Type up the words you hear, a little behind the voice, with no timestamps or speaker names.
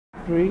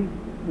factory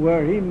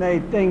where he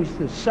made things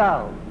to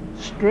sell,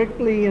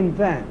 strictly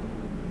invent.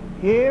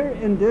 Here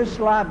in this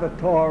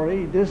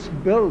laboratory, this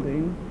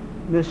building,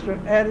 Mr.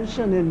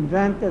 Edison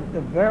invented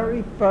the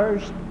very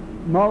first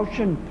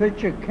motion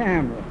picture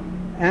camera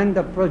and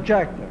the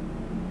projector.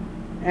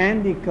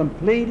 And he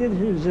completed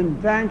his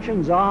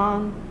inventions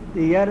on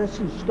the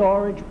Edison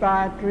storage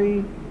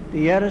battery,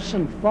 the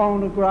Edison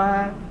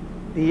phonograph,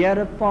 the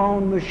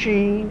Ediphone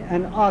machine,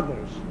 and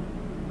others.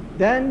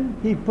 Then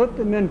he put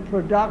them in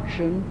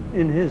production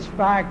in his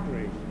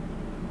factories,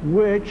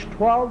 which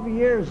 12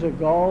 years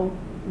ago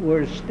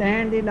were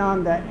standing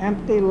on the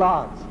empty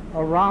lots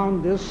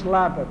around this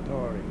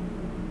laboratory.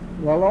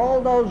 Well, all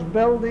those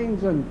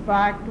buildings and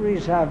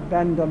factories have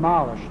been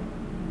demolished,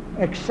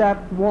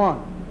 except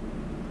one.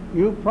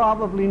 You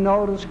probably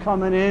noticed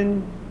coming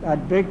in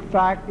that big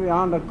factory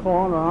on the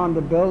corner on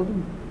the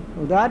building.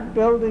 Well, that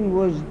building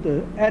was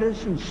the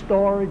Edison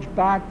storage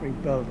battery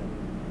building.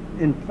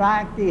 In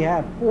fact, he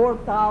had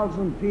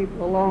 4,000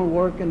 people alone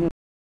working in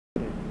the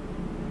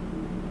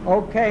building.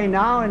 Okay,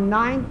 now in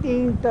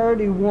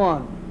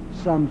 1931,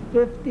 some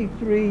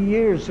 53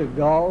 years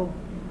ago,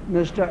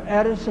 Mr.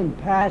 Edison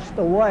passed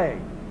away,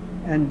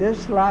 and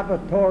this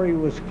laboratory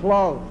was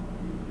closed.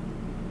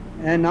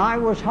 And I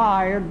was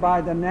hired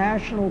by the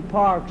National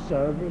Park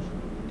Service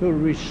to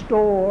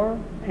restore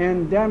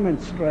and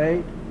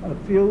demonstrate a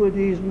few of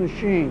these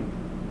machines.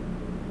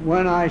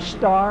 When I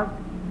start,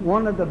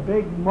 one of the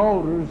big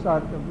motors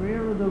at the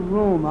rear of the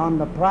room on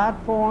the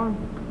platform,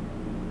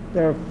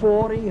 they're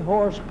 40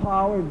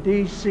 horsepower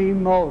DC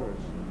motors,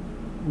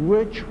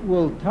 which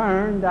will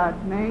turn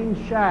that main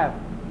shaft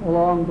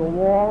along the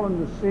wall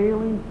and the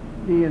ceiling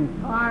the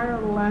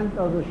entire length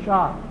of the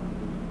shop.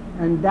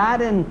 And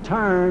that in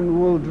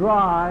turn will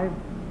drive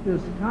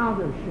this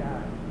counter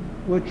shaft,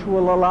 which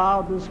will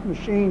allow this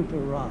machine to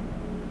run.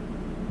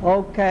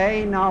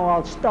 Okay, now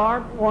I'll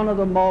start one of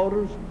the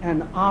motors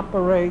and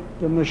operate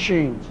the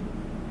machines.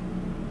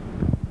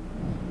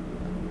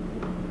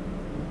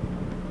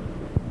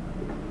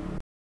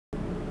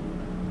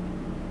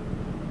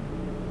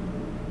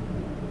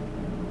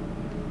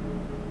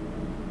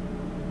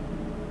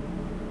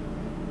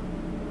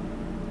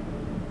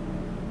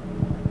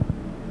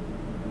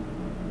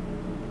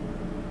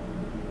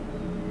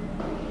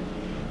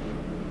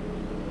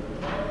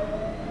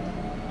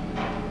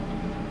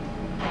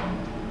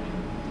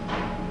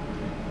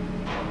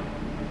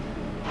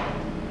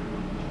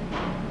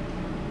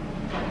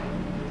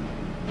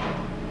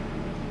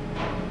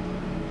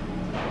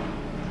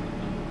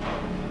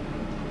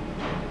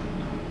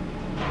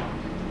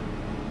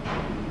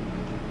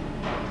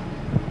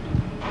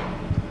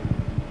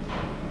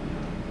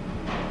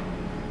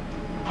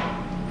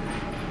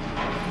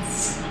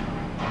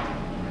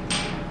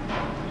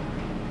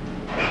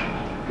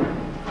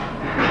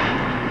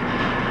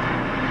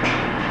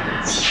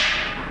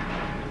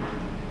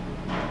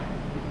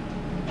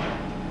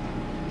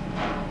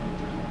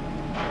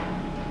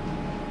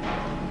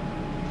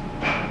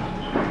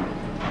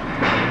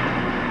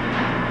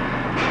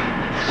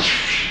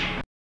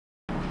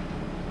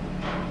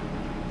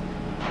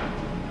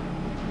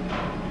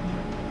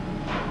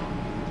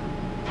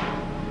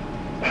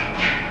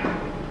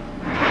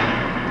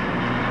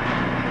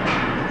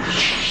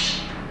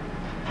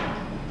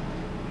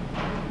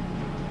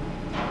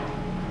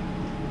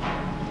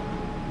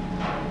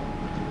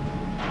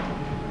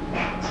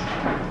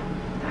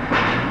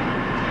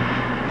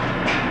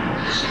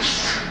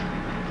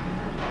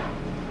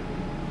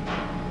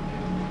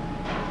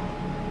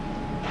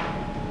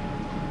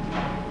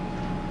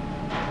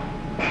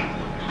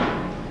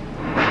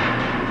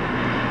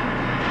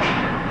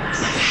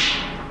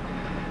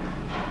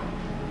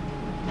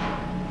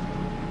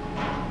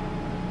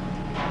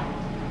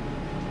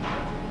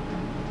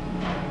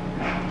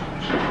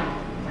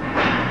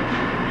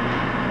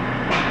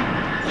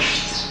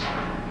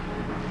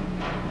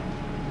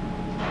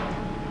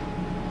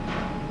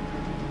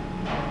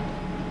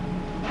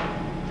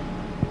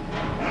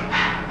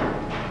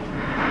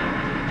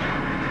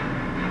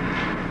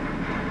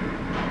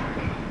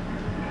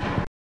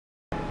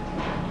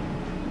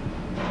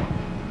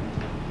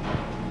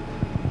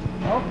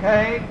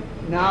 Okay,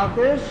 now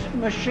this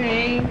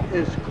machine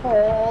is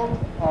called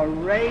a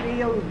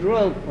radial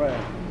drill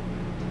press.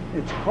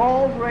 It's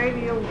called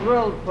radial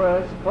drill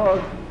press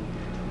because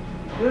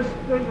this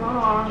big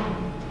arm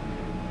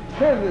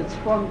pivots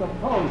from the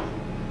post,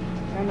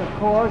 and of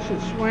course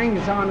it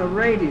swings on a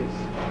radius.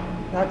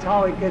 That's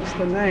how it gets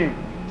the name.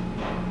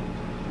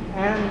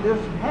 And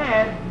this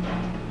head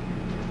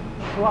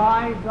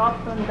slides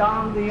up and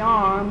down the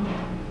arm,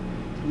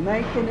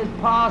 making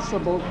it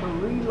possible to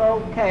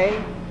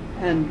relocate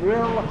and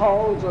drill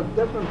holes at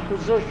different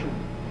positions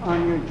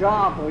on your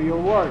job or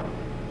your work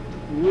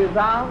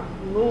without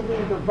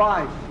moving the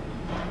vise.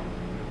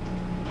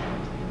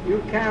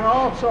 You can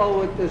also,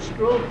 with this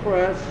drill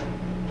press,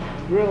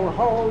 drill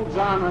holes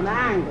on an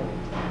angle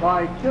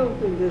by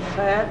tilting this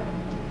head,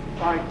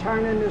 by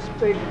turning this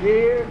big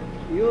gear,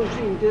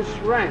 using this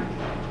wrench.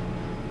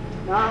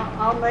 Now,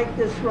 I'll make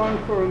this run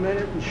for a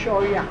minute and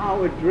show you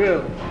how it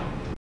drills.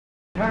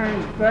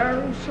 turns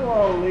very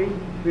slowly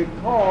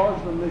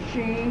because the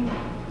machine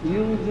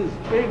uses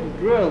big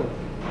drills.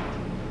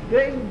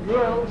 Big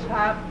drills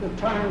have to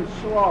turn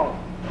slow.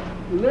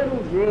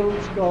 Little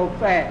drills go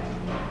fast.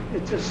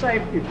 It's a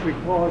safety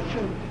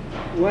precaution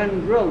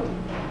when drilling.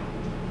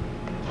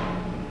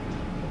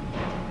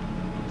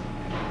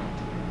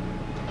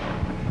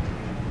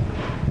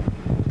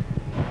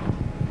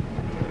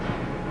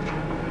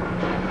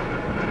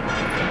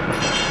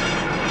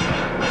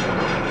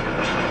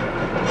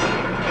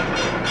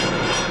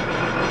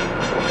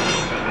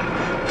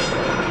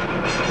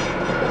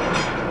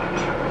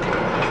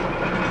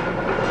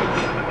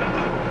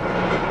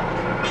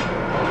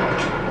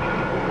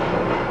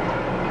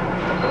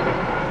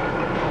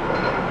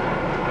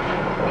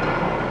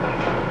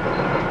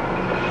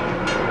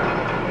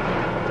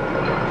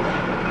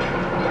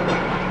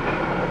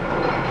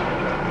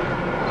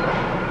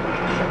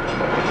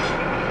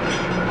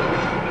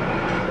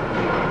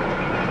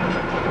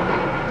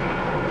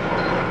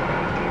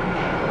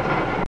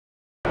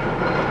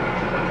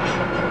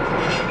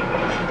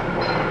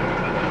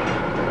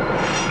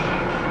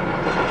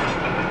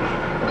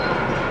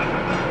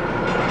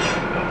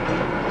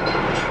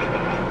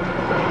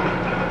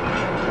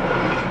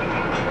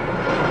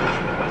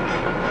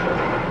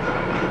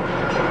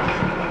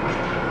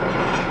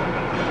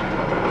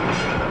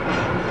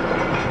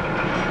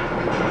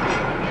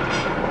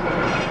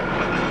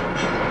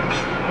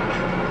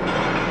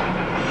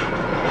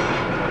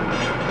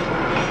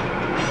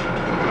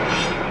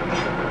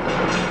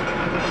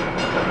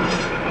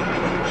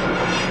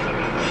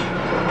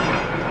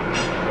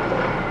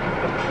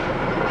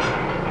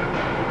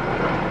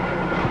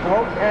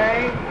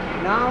 Okay,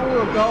 now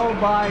we'll go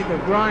by the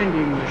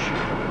grinding machine.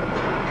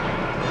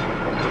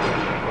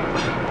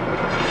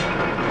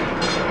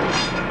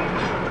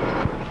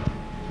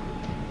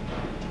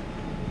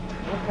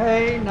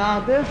 Okay, now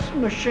this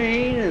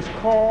machine is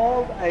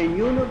called a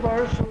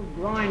universal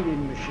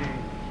grinding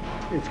machine.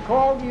 It's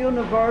called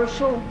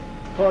universal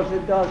because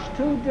it does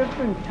two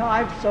different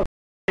types of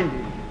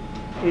grinding.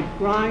 It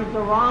grinds the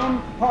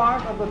round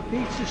part of a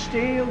piece of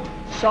steel,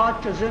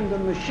 such as in the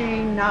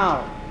machine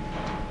now.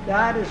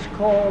 That is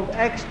called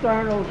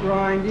external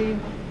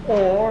grinding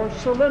or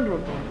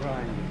cylindrical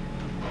grinding.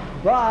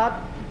 But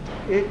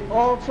it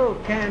also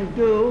can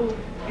do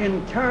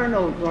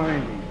internal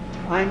grinding.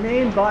 I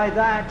mean by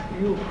that,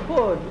 you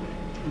could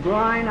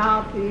grind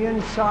out the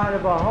inside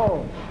of a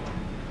hole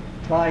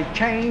by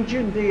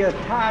changing the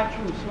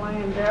attachments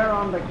laying there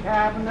on the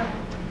cabinet,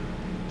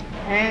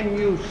 and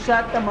you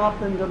set them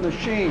up in the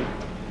machine.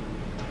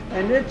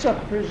 And it's a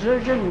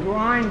precision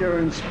grinder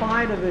in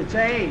spite of its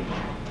age.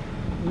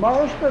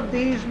 Most of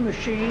these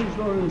machines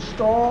were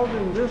installed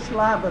in this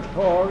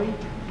laboratory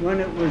when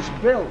it was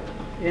built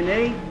in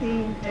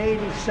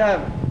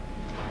 1887.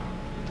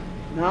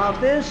 Now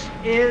this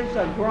is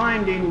a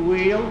grinding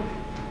wheel,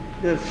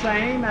 the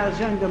same as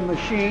in the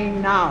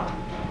machine now.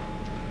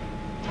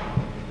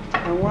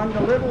 And when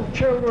the little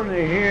children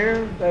are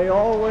here, they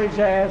always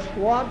ask,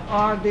 what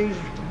are these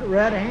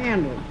red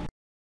handles?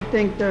 They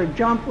think they're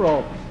jump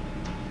ropes,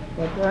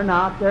 but they're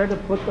not. They're to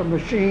put the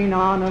machine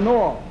on and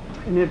off.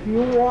 And if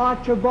you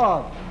watch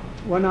above,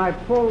 when I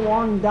pull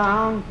one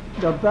down,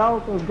 the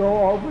belt will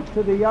go over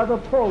to the other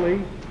pulley,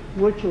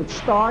 which will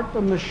start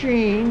the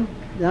machine.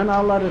 Then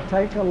I'll let it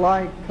take a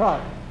light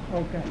cut.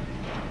 Okay.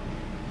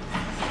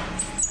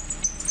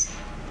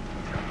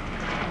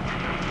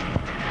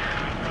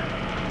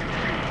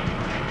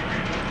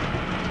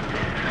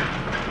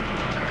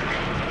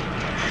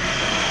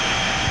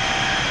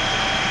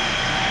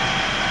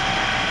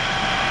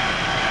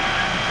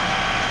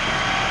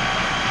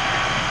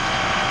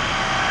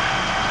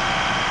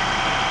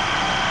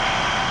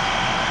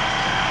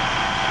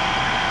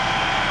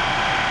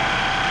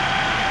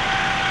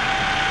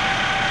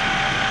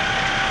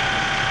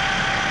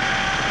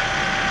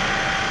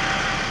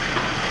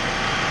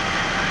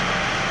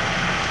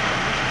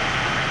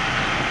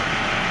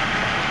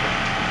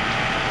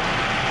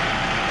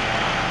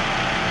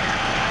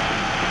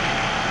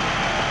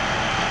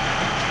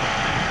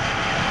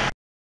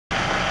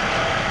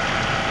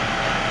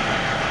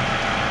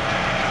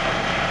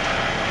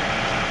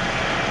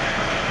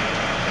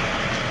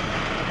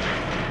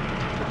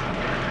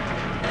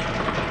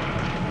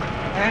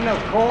 And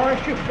of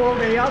course, you pull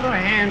the other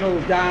handle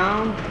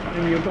down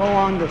and you go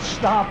on the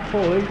stop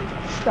pulley,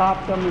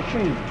 stop the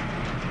machine.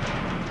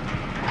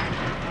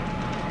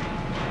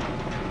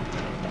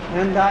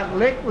 And that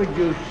liquid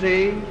you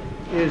see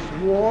is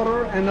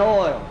water and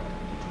oil.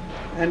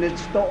 And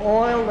it's the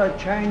oil that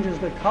changes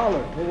the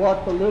color to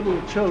what the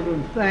little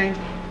children think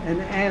and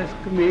ask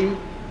me,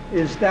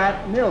 is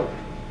that milk?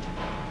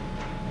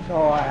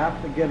 So I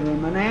have to give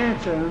them an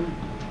answer,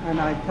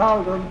 and I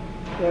tell them,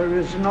 there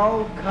is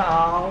no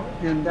cow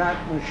in that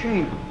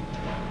machine.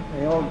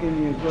 They all give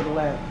me a good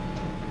laugh.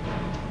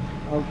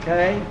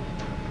 Okay,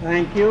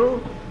 thank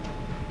you.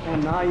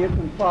 And now you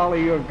can follow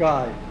your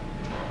guide.